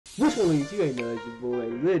Which one is you ain't know it's your boy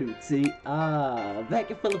Little T.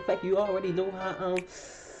 Back in full effect, you already know how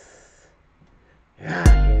hey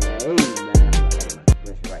man,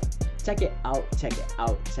 right. Check it out.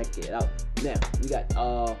 Now we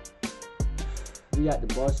got the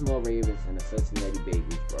Baltimore Ravens and the Cincinnati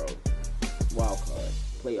Bengals, bro. Wildcard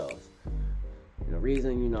playoffs. And the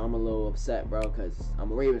reason, I'm a little upset, bro, because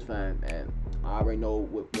I'm a Ravens fan, and I already know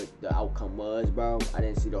what the outcome was, bro. I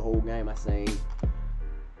didn't see the whole game. I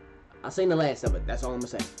seen the last of it. That's all I'm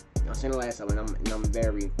gonna say. I seen the last of it, and I'm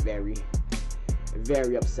very, very,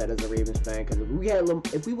 very upset as a Ravens fan. Because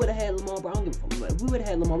if we would have had Lamar, bro, I don't give a fuck. If we would have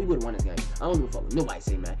had Lamar, we would have won this game. I don't give a fuck. Nobody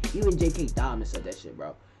say, man. Even J.K. Diamond said that shit,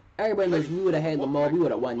 bro. Everybody knows if we would have had Lamar, we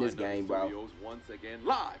would have won this game, bro. Once again,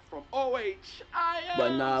 live from OHIM.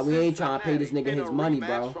 But nah, we ain't trying to pay this nigga his money,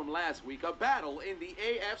 bro. From last week, a battle in the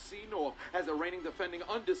AFC North as the reigning defending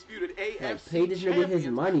undisputed AFC like, pay this nigga his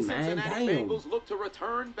money, man. Cincinnati Damn. Bengals look to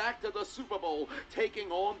return back to the Super Bowl,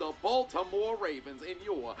 taking on the Baltimore Ravens in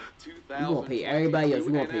your 2000. We gonna pay everybody else.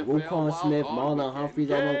 We gonna pay Roquan Smith, Marlon Humphreys,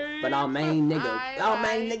 but our main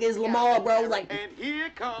nigga is Lamar, bro. Like, and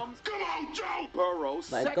here comes, come on, Joe Burrow.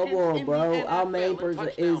 Like, come on, bro. Our main person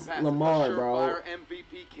is Lamar, bro.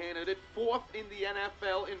 MVP candidate, 4th in the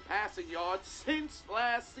NFL in passing yards since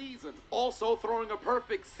last season. Also throwing a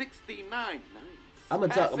perfect 69. I'm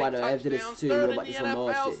gonna talk about it after this too, about this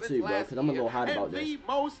Lamar shit too, bro, because I'm gonna go hot about this. The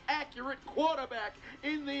most accurate quarterback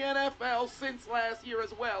in the NFL since last year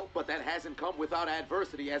as well. But that hasn't come without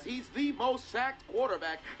adversity, as he's the most sacked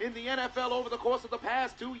quarterback in the NFL over the course of the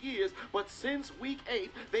past 2 years. But since week 8,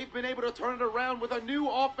 they've been able to turn it around with a new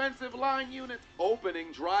offensive line unit.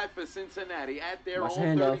 Opening drive for Cincinnati at their own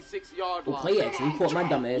 36-yard line. Play action. He caught my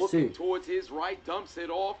dumb ass too. Towards his right, dumps it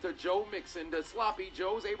off to Joe Mixon. The sloppy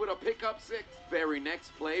Joe's able to pick up 6. Very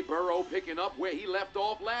next play, Burrow picking up where he left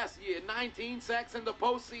off last year. 19 sacks in the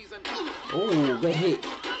postseason. Oh, good hit.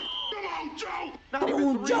 Come on, Joe! Not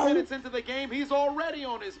even 3 minutes into the game, he's already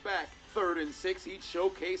on his back. 3rd and 6, he'd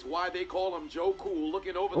showcase why they call him Joe Cool.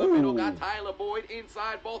 Looking over the middle, got Tyler Boyd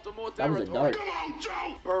inside Baltimore territory. Come on,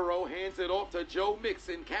 Joe! Burrow hands it off to Joe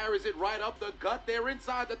Mixon, carries it right up the gut there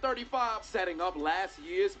inside the 35. Setting up last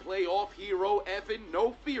year's playoff hero, Evan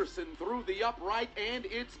No Fearson through the upright, and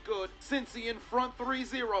it's good. Cincy in front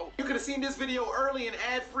 3-0. You could have seen this video early and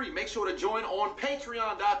ad-free. Make sure to join on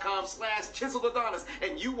patreon.com/ChiseledAdonis,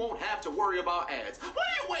 and you won't have to worry about ads. What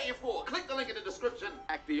are you waiting for? Click the link in the description.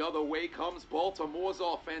 Back the other way comes Baltimore's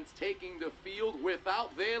offense, taking the field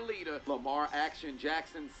without their leader. Lamar Action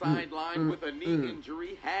Jackson sidelined with a knee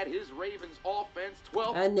injury, had his Ravens offense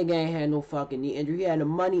 12. That nigga ain't had no fucking knee injury. He had a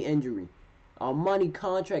money injury. A money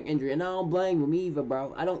contract injury. And I don't blame him either,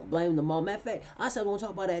 bro. I don't blame them all. Matter of fact, I said I won't talk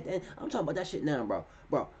about that at the end. I'm talking about that shit now, bro.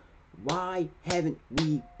 Bro, why haven't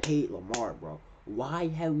we paid Lamar, bro? Why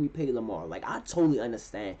haven't we paid Lamar? Like, I totally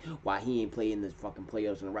understand why he ain't playing the fucking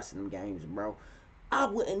playoffs and the rest of them games, bro. I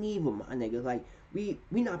wouldn't even, my nigga. Like, we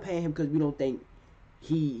not paying him because we don't think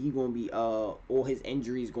he gonna be all his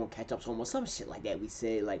injuries gonna catch up to him or some shit like that. We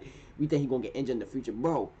said, like, we think he gonna get injured in the future,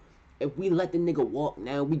 bro. If we let the nigga walk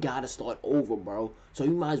now, we gotta start over, bro. So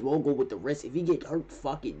you might as well go with the risk. If he get hurt,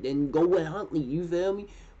 fuck it, then go with Huntley. You feel me?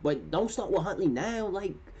 But don't start with Huntley now.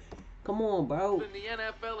 Like, come on, bro.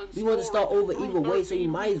 We want to start over either way, so you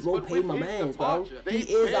might as well pay my mans, bro. He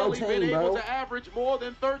is our team, bro. To average more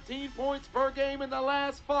than 13 points per game in the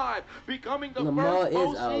last 5, becoming the Lamar first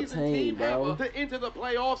postseason team bro. ever to enter the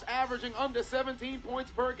playoffs, averaging under 17 points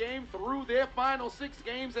per game through their final 6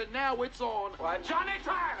 games, and now it's on Johnny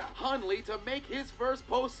Tyler Huntley to make his first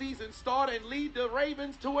postseason start and lead the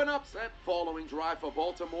Ravens to an upset. Following drive for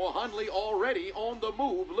Baltimore, Huntley already on the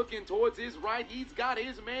move, looking towards his right. He's got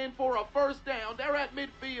his man for a first down. They're at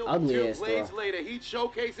midfield. Ugly 2 ass plays throw. later, he'd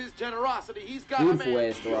showcase his generosity. He's got Beautiful a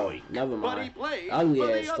man. ass throw. Never mind. But he plays Ugly for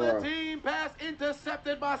ass the other throw. team. Pass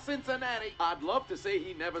intercepted by Cincinnati. I'd love to say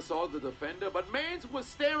he never saw the defender, but Mans was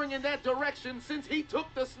staring in that direction since he took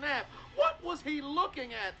the snap. What was he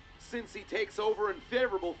looking at? Since he takes over in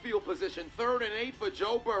favorable field position, 3rd and 8 for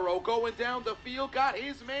Joe Burrow, going down the field, got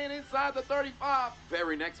his man inside the 35.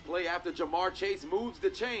 Very next play after Jamar Chase moves the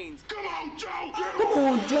chains. Come on, Joe! Come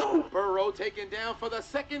on, Joe! Burrow taken down for the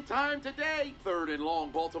 2nd time today. 3rd and long,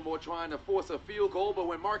 Baltimore trying to force a field goal, but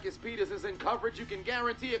when Marcus Peters is in coverage, you can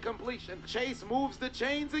guarantee a completion. Chase moves the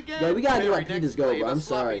chains again. Yeah, we gotta let Peters go, bro. I'm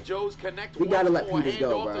sorry. Joes connect we gotta let more, Peters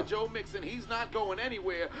go, bro. To Joe Mixon. He's not going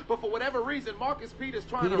anywhere, but for whatever reason, Marcus Peters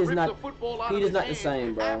trying to rip the football out of his not hand the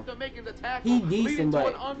same, bro. after making the tackle. He decent,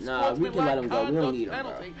 but nah, we can let him go. We don't need him,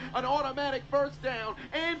 bro. An automatic first down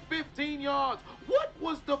and 15 yards. What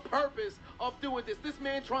was the purpose of doing this? This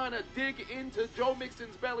man trying to dig into Joe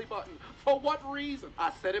Mixon's belly button. For what reason?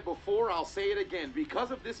 I said it before, I'll say it again.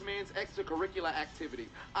 Because of this man's extracurricular activities,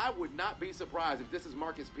 I would not be surprised if this is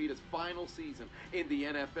Marcus Peters' final season in the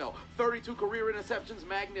NFL. 32 career interceptions,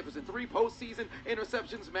 magnificent. 3 postseason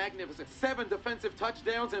interceptions, magnificent. 7 defensive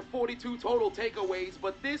touchdowns and 42 total takeaways.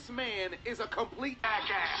 But this man is a complete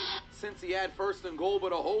jackass. Since he had first and goal,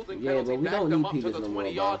 but a holding penalty backed them up to the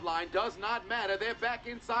 20-yard line. Does not matter. They're back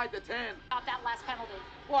inside the 10. About that last penalty.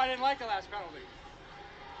 Well, I didn't like the last penalty.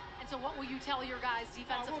 And so what will you tell your guys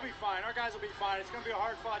defensively? We'll be fine. Our guys will be fine. It's going to be a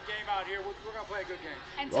hard-fought game out here. We're going to play a good game.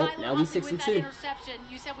 And Well, Tyler now we Huntley with that 6-2. interception,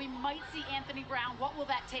 you said we might see Anthony Brown. What will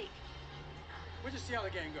that take? We'll just see how the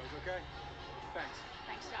game goes, okay? Thanks.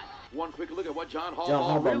 Thanks, John. One quick look at what John Harbaugh,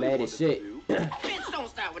 John Harbaugh really mad wanted as to shit. do. Bitch, don't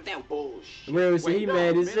start with that bullshit. Real shit, he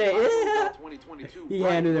mad as shit. 2022. He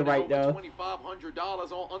handled it right, though.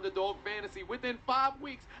 $2,500 on Underdog Fantasy within 5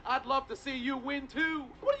 weeks. I'd love to see you win too.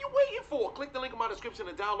 What are you waiting for? Click the link in my description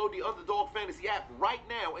and download the Underdog Fantasy app right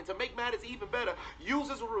now. And to make matters even better,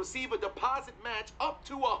 users will receive a deposit match up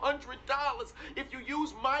to $100 if you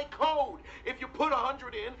use my code. If you put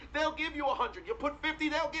 100 in, they'll give you 100. You put 50,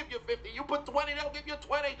 they'll give you 50. You put 20, they'll give you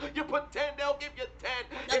 20. You put 10, they'll give you 10.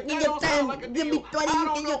 If that don't sound like a deal, I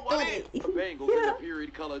don't know what is. The Bengals in the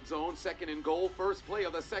period-colored zone, second and goal, first play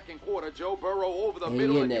of the second quarter. Joe Burrow over the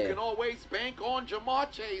middle, and you can always bank on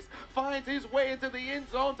Jamar Chase. Finds his way into the end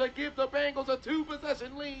zone to give the Bengals a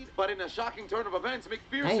 2-possession lead. But in a shocking turn of events,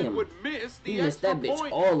 McPherson would miss the extra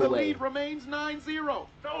point. The lead remains 9-0.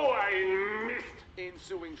 Oh, I missed.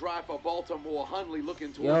 Ensuing drive for Baltimore. Hundley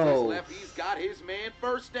looking towards his left. He's got his man.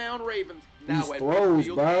 First down, Ravens. Now at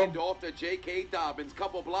midfield, hand off to J.K. Dobbins.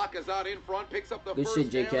 Couple blockers out in front. Picks up the Good first shit,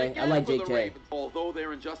 down J.K. again I like for the J.K. Ravens. Although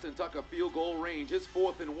they're in Justin Tucker field goal range, it's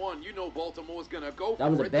 4th and 1. You know Baltimore's going to go for it.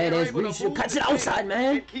 That was a badass read. You should cut it outside,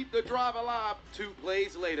 man. And keep the drive alive. 2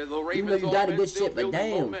 plays later, the Even though Ravens you got a good offense still shit, but building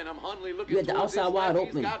damn. momentum. Hundley looking You had the towards outside his wide left.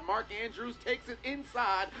 open. He's got Mark Andrews, takes it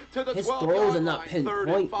inside to the His 12-yard throws are line. not 3rd and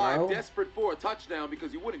pinpoint, 5, bro. desperate for a touchdown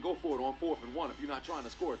because you wouldn't go for it on 4th and 1 if you're not trying to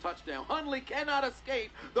score a touchdown. Hundley cannot escape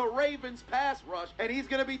the Ravens pass rush, and he's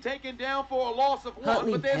going to be taken down for a loss of 1.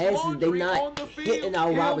 Huntley But there's passes, they laundry not on the field. hitting our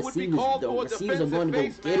wide Hill would be receivers. called The for a receivers are defensive going to go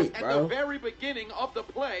face get mask it, at bro. the very beginning of the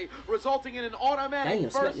play, resulting in an automatic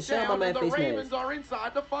Damn, smack the first shit out of down, my and the man face Ravens mask. are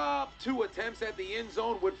inside the 5. 2 attempts at the end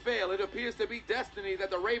zone would fail. It appears to be destiny that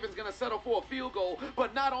the Ravens going to settle for a field goal,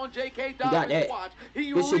 but not on J.K. Dobbins' watch.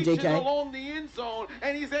 He Good shit, reaches JK. along the end zone,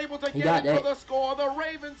 and he's able to He get got it for that. the score. The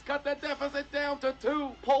Ravens cut the deficit down to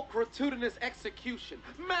 2. Pulchritudinous execution.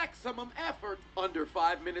 Maximum effort. Under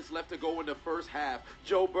 5 minutes left to go in the first half.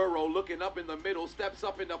 Joe Burrow looking up in the middle, steps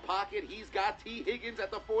up in the pocket. He's got T. Higgins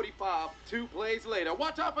at the 45. 2 plays later.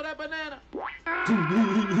 Watch out for that banana. Watch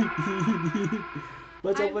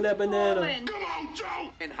out for that banana. Come on,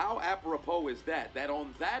 Joe. And how apropos is that? That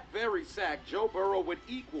on that very sack, Joe Burrow would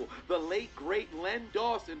equal the late, great Len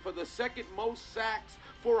Dawson for the second most sacks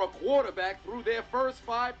for a quarterback through their first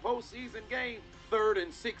 5 postseason games. 3rd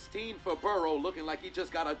and 16 for Burrow, looking like he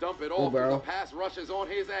just got to dump it off. The pass rushes on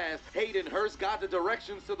his ass. Hayden Hurst got the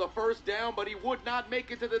directions to the first down, but he would not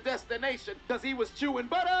make it to the destination because he was chewing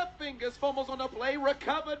butterfingers. Fumbles on the play,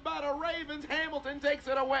 recovered by the Ravens. Hamilton takes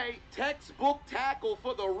it away. Textbook tackle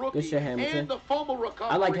for the rookie. Good shit, Hamilton. And the fumble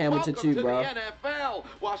recovery. I like Hamilton welcome too, to bro. the NFL.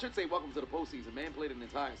 Well, I should say welcome to the postseason. Man played an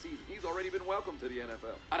entire season. He's already been welcomed to the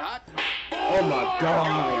NFL. Hot. Oh my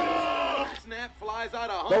God. Snap flies out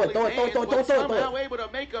of Huntley's hands, but somehow able to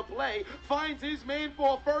make a play. Finds his man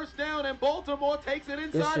for a first down, and Baltimore takes it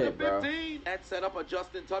inside the 15. That set up a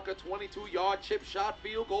Justin Tucker 22-yard chip shot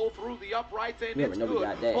field goal through the uprights, and it's good.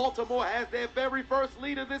 Baltimore has their very first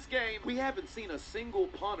lead of this game. We haven't seen a single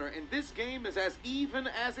punter, and this game is as even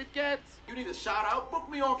as it gets. You need a shout out? Book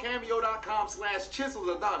me on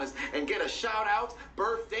cameo.com/ChiselsAdonis and get a shout out,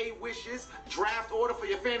 birthday wishes, draft order for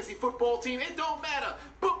your fantasy football team. It don't matter.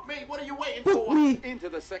 Book me. What are you waiting for? Into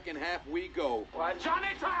the second half we go. Johnny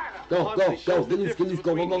Tyler. Go.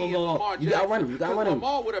 You gotta run him.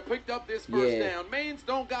 Lamar would have picked up this first down. Mains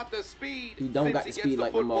don't got the speed. He don't got the speed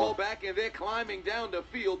like Lamar. Football back and they're climbing down the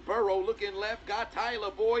field. Burrow looking left, got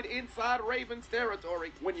Tyler Boyd inside Ravens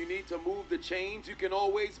territory. When you need to move the chains, you can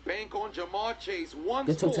always bank on Jamar Chase. One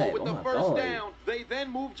score with the first down. They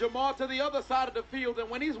then move Jamar to the other side of the field, and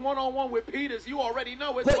when he's one-on-one with Peters, you already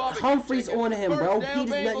know it's barbecue. Humphreys on him, bro. Peters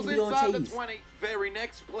nothing to do on Chase. 20. Very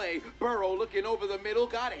next play, Burrow looking over the middle,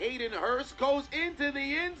 got Hayden Hurst, goes into the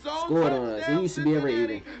end zone. Scored on us. He used to be able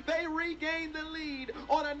to eat. They regain the lead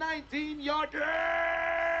on a 19-yard.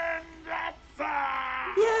 And that's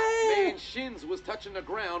Yeah. Man Shins was touching the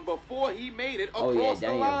ground before he made it Oh, yeah, across the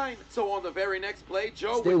damn. line. So on the very next play,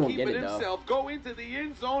 Joe Still would won't keep get it it, though. himself, go into the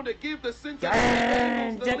end zone to give the Cincinnati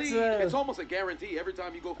Damn, Bengals the that's lead. a- It's almost a guarantee every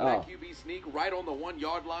time you go for that QB sneak right on the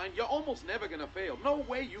 1-yard line, you're almost never going to fail. No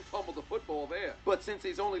way you fumble the football there. But since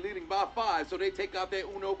he's only leading by 5, so they take out their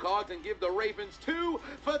Uno cards and give the Ravens 2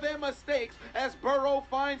 for their mistakes as Burrow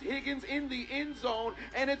finds Higgins in the end zone,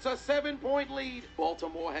 and it's a 7-point lead.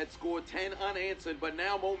 Baltimore had scored 10 unanswered, but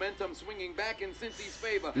now momentum swinging back in Cincy's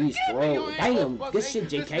favor. He's Give me your thrown. hands, Damn, Pussy. good shit,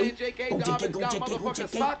 This JK. man, JK Go, JK, Dobbins go, got JK, go, motherfucking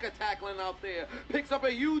JK. soccer tackling out there. Picks up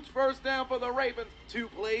a huge first down for the Ravens. 2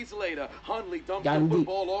 plays later, Hundley dumps Got the him deep.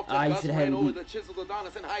 football off to Ah, you Gus, should've had ran him over deep. the Chisel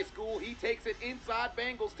Adonis in high school. He takes it inside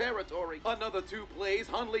Bengals territory. Another 2 plays,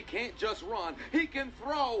 Hundley can't just run. He can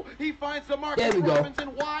throw. He finds the Marcus There we go.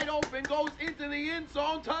 Robinson wide open, goes into the end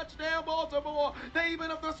zone. Touchdown, Baltimore. They even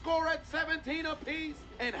up the score at 17 apiece.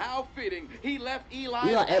 And how fitting, he left Eli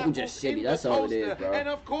Apple Apple just in shitty. the That's all it is, toaster. bro. And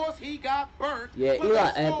of course, he got burnt. Yeah, But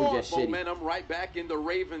Eli the Apple score, just shitty. momentum right back in the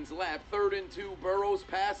Ravens' lap. 3rd and 2, Burrow's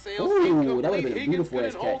pass sails Ooh, that incomplete. would've been a Higgins beautiful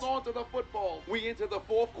couldn't ass hold catch. on to the football. We into the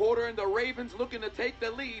 4th quarter, and the Ravens looking to take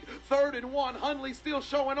the lead. 3rd and 1, Hundley still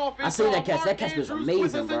showing off his I seen that ball. catch. Mark That catch was Andrews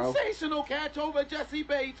amazing, with a bro. sensational catch over Jesse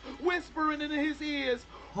Bates, whispering in his ears,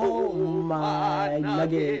 Oh my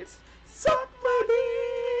nuggets. Suck my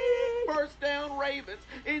dick. First down, Ravens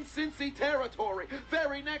in Cincy territory.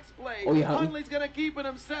 Very next play, Oh, yeah, Hundley's gonna keep it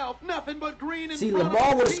himself. Nothing but green in See, front of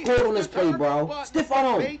Lamar him. would've He scored hits on this the play, turbo bro. button, Stiff but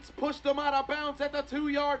on him. Bates pushed him out of bounds at the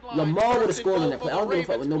 2-yard line. Lamar would've First and scored on goal that for play. I the don't give a fuck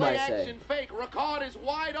what Ravens. nobody Play say. action fake. Ricard is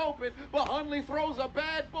wide open, but Hundley throws a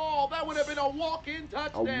bad ball. That would have been a walk-in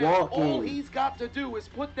touchdown. walk-in. All he's got to do is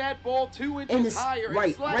put that ball 2 And inches it's higher and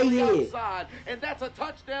right slightly here. outside, and that's a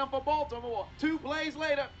touchdown for Baltimore. 2 plays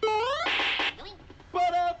later.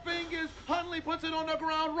 Butterfingers! Hundley puts it on the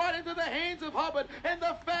ground right into the hands of Hubbard, and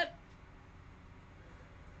the fat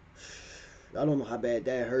Y'all don't know how bad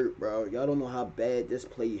that hurt, bro. Y'all don't know how bad this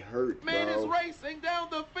play hurt, man is bro. racing down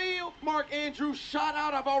the field. Mark Andrews shot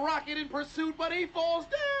out of a rocket in pursuit, but he falls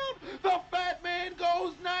down. The fat man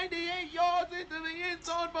goes 98 yards into the end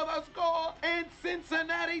zone for the score, and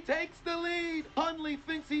Cincinnati takes the lead. Hundley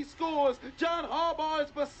thinks he scores. John Harbaugh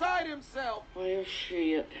is beside himself. Well,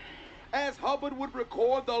 shit. As Hubbard would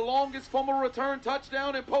record the longest fumble return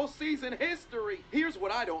touchdown in postseason history. Here's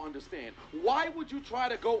what I don't understand. Why would you try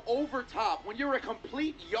to go over top when you're a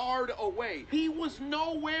complete yard away? He was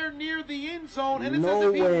nowhere near the end zone, and it's as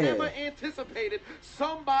if he Nowhere. never anticipated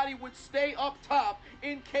somebody would stay up top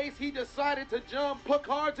in case he decided to jump.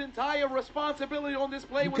 Picard's entire responsibility on this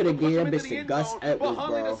play You was to coulda push gave him that into bitch the to end Gus zone, but Edwards,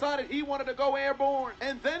 Hundley bro. decided he wanted to go airborne.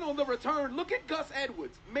 And then on the return, look at Gus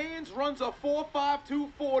Edwards. Mans runs a 4.52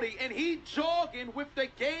 40, and he jogging with the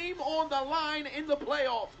game on the line in the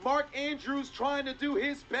playoffs. Mark Andrews trying to do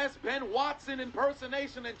his best Ben Watson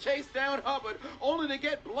impersonation and chase down Hubbard, only to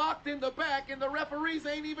get blocked in the back, and the referees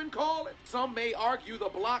ain't even call it. Some may argue the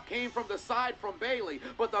block came from the side from Bailey,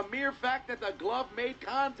 but the mere fact that the glove made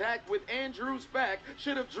contact with Andrews' back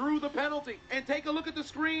should have drew the penalty. And take a look at the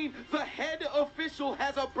screen. The head official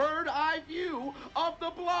has a bird eye view of the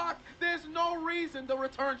block. There's no reason the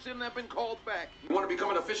return shouldn't have been called back. You want to become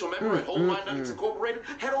an official member at Hold My Nuggets Incorporated?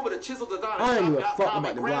 Head over to chiseldadon.com I don't give a and fuck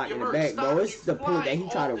about the grab block your in the merch. back, bro. Stock It's is the point that he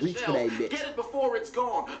flying try to off the reach for shelf. that bitch. Get it before it's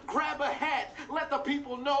gone. Grab a hat. Let the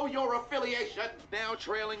people know your affiliation. Now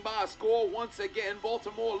trailing by a score once again,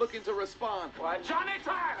 Baltimore looking to respond. Why, Johnny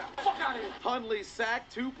Tyler! Fuck out of here! Hundley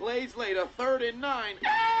sacked 2 plays later, 3rd and 9.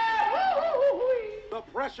 The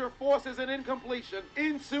pressure forces an incompletion.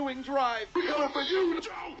 Ensuing drive.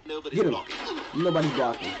 Nobody's Get him. blocking. Nobody's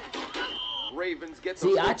blocking. Ravens get the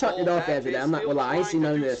See, I football chucked it off back. after that. They're I'm not gonna lie. I ain't still seen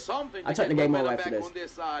none of trying to do this. something I to chucked the get game off momentum after back this. on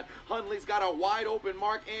this side. Hundley's got a wide open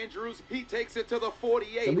Mark Andrews. He takes it to the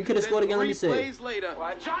 48. So we coulda Then scored again, let me 3 see. plays later.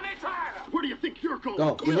 Why, Johnny Tyler! Where do you think you're going?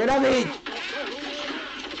 Go. Get rid of me.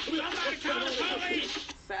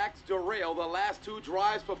 Sacks derail the last 2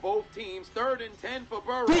 drives for both teams. 3rd and 10 for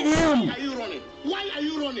Burrow. Get him. Why are you running? Why are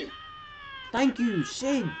you running? Thank you.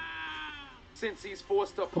 Shit. Since he's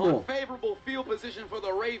forced to Come on. punt, favorable field position for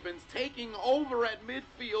the Ravens, taking over at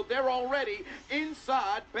midfield. They're already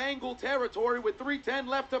inside Bengal territory with 3:10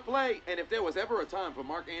 left to play. And if there was ever a time for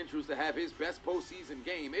Mark Andrews to have his best postseason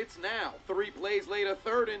game, it's now. 3 plays later,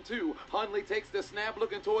 3rd and 2. Hundley takes the snap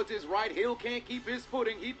looking towards his right. Hill can't keep his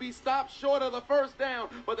footing. He'd be stopped short of the first down,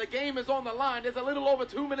 but the game is on the line. There's a little over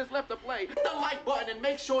 2 minutes left to play. Hit the like button and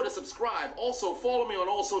make sure to subscribe. Also, follow me on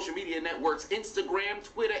all social media networks, Instagram,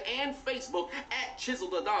 Twitter, and Facebook Facebook at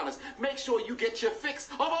Chiseled Adonis. Make sure you get your fix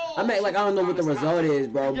of all. I mean, like, I don't know what the result is,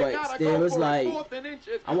 bro, but still, it's like,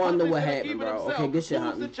 I want to know what happened, bro. Okay, good shit,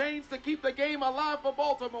 Huntley. The chains to keep the game alive for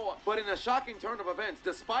Baltimore. But in a shocking turn of events,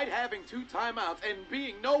 despite having 2 timeouts and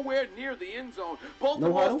being nowhere near the end zone,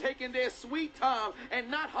 Baltimore's taking their sweet time and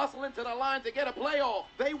not hustling to the line to get a playoff.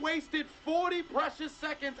 They wasted 40 precious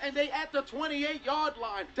seconds, and they at the 28-yard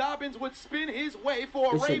line. Dobbins would spin his way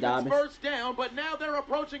for a Ravens first down, but now they're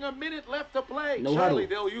approaching a minute left to play. Surely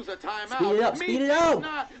they'll use a timeout. Speed it up, speed it up.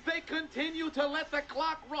 Not. They continue to let the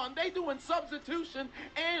clock run. They doing substitution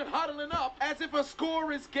and huddling up as if a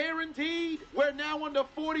score is guaranteed. We're now under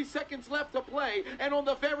 40 seconds left to play, and on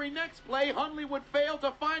the very next play, Huntley would fail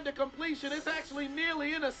to find a completion. It's actually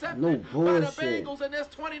nearly intercepted by the Bengals, and there's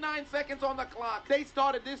 29 seconds on the clock. They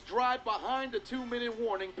started this drive behind the 2-minute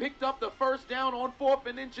warning, picked up the first down on 4th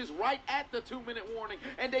and inches right at the 2-minute warning,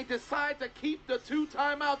 and they decide to keep the 2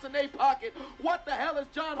 timeouts in their pocket. What the hell is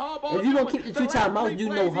John Harbaugh doing? If you're going to keep the 2 timeouts, you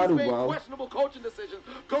know huddle, bro. Questionable coaching decisions,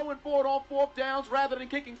 going forward on 4th downs rather than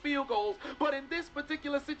kicking field goals. But in this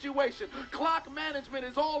particular situation, clock management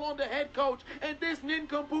is all on the head coach, and this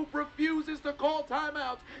nincompoop refuses to call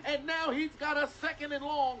timeouts. And now he's got a 2nd and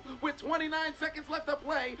long with 29 seconds left to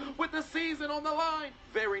play with the season on the line.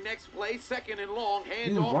 Very next play, 2nd and long,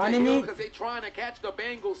 hand off to Hill because they're trying to catch the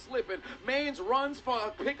Bengals slipping. Maines runs for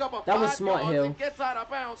a pickup of 5 yards and gets out of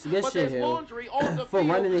bounds. But there's laundry on the field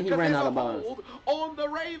running, he ran out of bounds. On the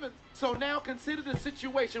Ravens. So now consider the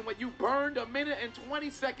situation when you burned a minute and 20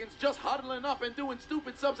 seconds just huddling up and doing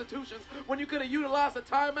stupid substitutions when you could have utilized a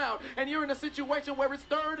timeout, and you're in a situation where it's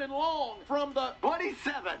 3rd and long from the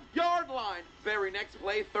 27-yard line. Very next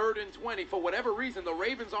play, 3rd and 20. For whatever reason, the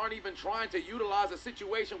Ravens aren't even trying to utilize a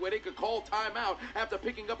situation where they could call timeout after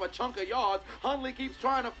picking up a chunk of yards. Huntley keeps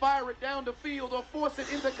trying to fire it down the field or force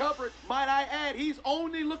it into coverage. Might I add, he's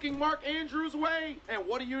only looking Mark Andrews' way. And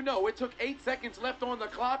what do you know? It took 8 seconds left on the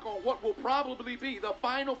clock on what will probably be the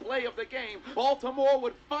final play of the game. Baltimore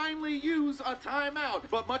would finally use a timeout,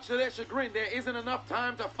 but much to their chagrin, there isn't enough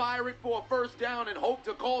time to fire it for a 1st down and hope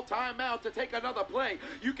to call timeout to take another play.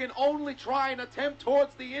 You can only try and attempt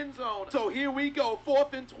towards the end zone. So here we go,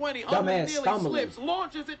 4th and 20. Huntley nearly slips,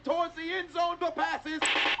 launches it towards the end zone, but passes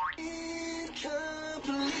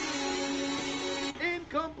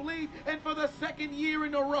incomplete, and for the 2nd year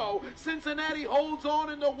in a row, Cincinnati holds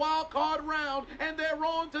on in the wild card round, and they're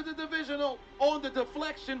on to the divisional. On the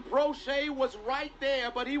deflection, Prochet was right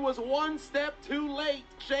there, but he was 1 step too late.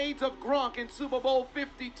 Shades of Gronk in Super Bowl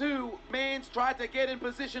 52. Mans tried to get in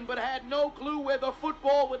position, but had no clue where the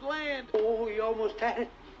football would land. Oh, you almost had it.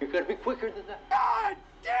 You're going to be quicker than that. God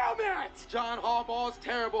damn it! John Harbaugh's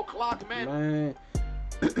terrible clock man.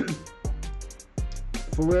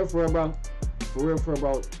 For real, bro. Bro.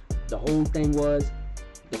 The whole thing was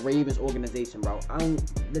the Ravens organization, bro.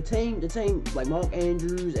 The team, like Mark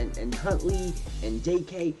Andrews and Huntley and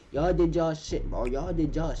JK, y'all did y'all shit, bro.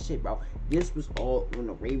 This was all on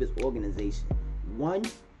the Ravens organization. One,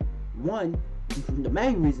 the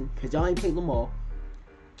main reason, because y'all ain't paid Lamar.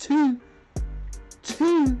 Two,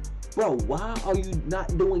 bro, why are you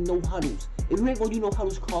not doing no huddles? If you ain't gonna do no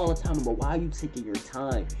huddles, call a time, bro. Why are you taking your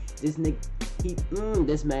time? This nigga,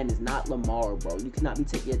 this man is not Lamar, bro. You cannot be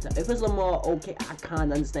taking your time. If it's Lamar, okay, I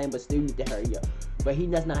kinda understand, but still you need to hurry up. But he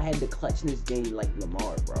does not have the clutch in this game like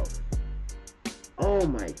Lamar, bro. Oh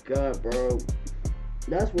my god, bro.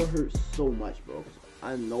 That's what hurts so much, bro.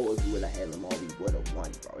 I know if we would have had Lamar, we would have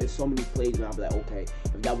won, bro. There's so many plays where I'm like, okay,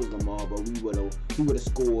 if that was Lamar, bro, he would have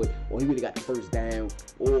scored, or he would have got the first down,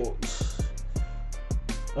 or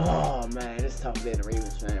oh man, it's tough being a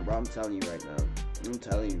Ravens fan, bro. I'm telling you right now. You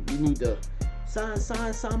need to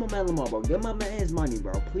sign my man Lamar, bro. Give my man his money,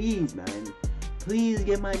 bro. Please, man. Please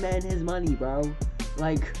give my man his money, bro.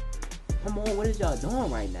 Like, come on, what is y'all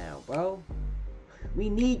doing right now, bro? We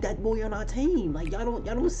need that boy on our team. Like, y'all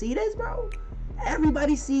don't see this, bro?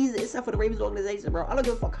 Everybody sees it except for the Ravens organization, bro. I don't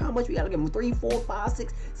give a fuck how much we gotta give him. 3, 4, 5,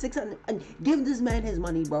 6, 600. Give this man his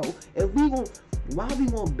money, bro. Why we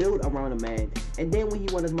gonna build around a man, and then when he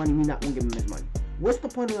want his money, we not gonna give him his money? What's the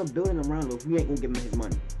point of building around him if we ain't gonna give him his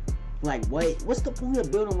money? Like, what? What's the point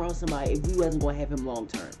of building around somebody if we wasn't gonna have him long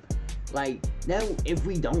term? Like, now if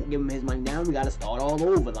we don't give him his money, now we gotta start all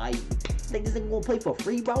over. Like, think this ain't gonna play for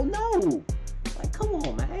free, bro? No. Like, come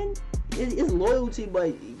on, man. It's loyalty, but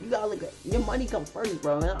you gotta look at your money come first,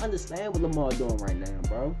 bro. And I understand what Lamar doing right now,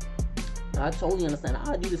 bro. I totally understand.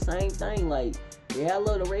 I do the same thing. Like, yeah, I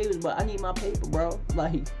love the Ravens, but I need my paper, bro.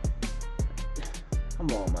 Like,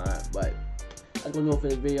 come on, man. But that's gonna do it for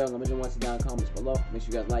this video. Let me know once down comments below. Make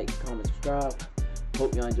sure you guys like, comment, subscribe.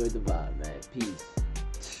 Hope y'all enjoyed the vibe, man. Peace.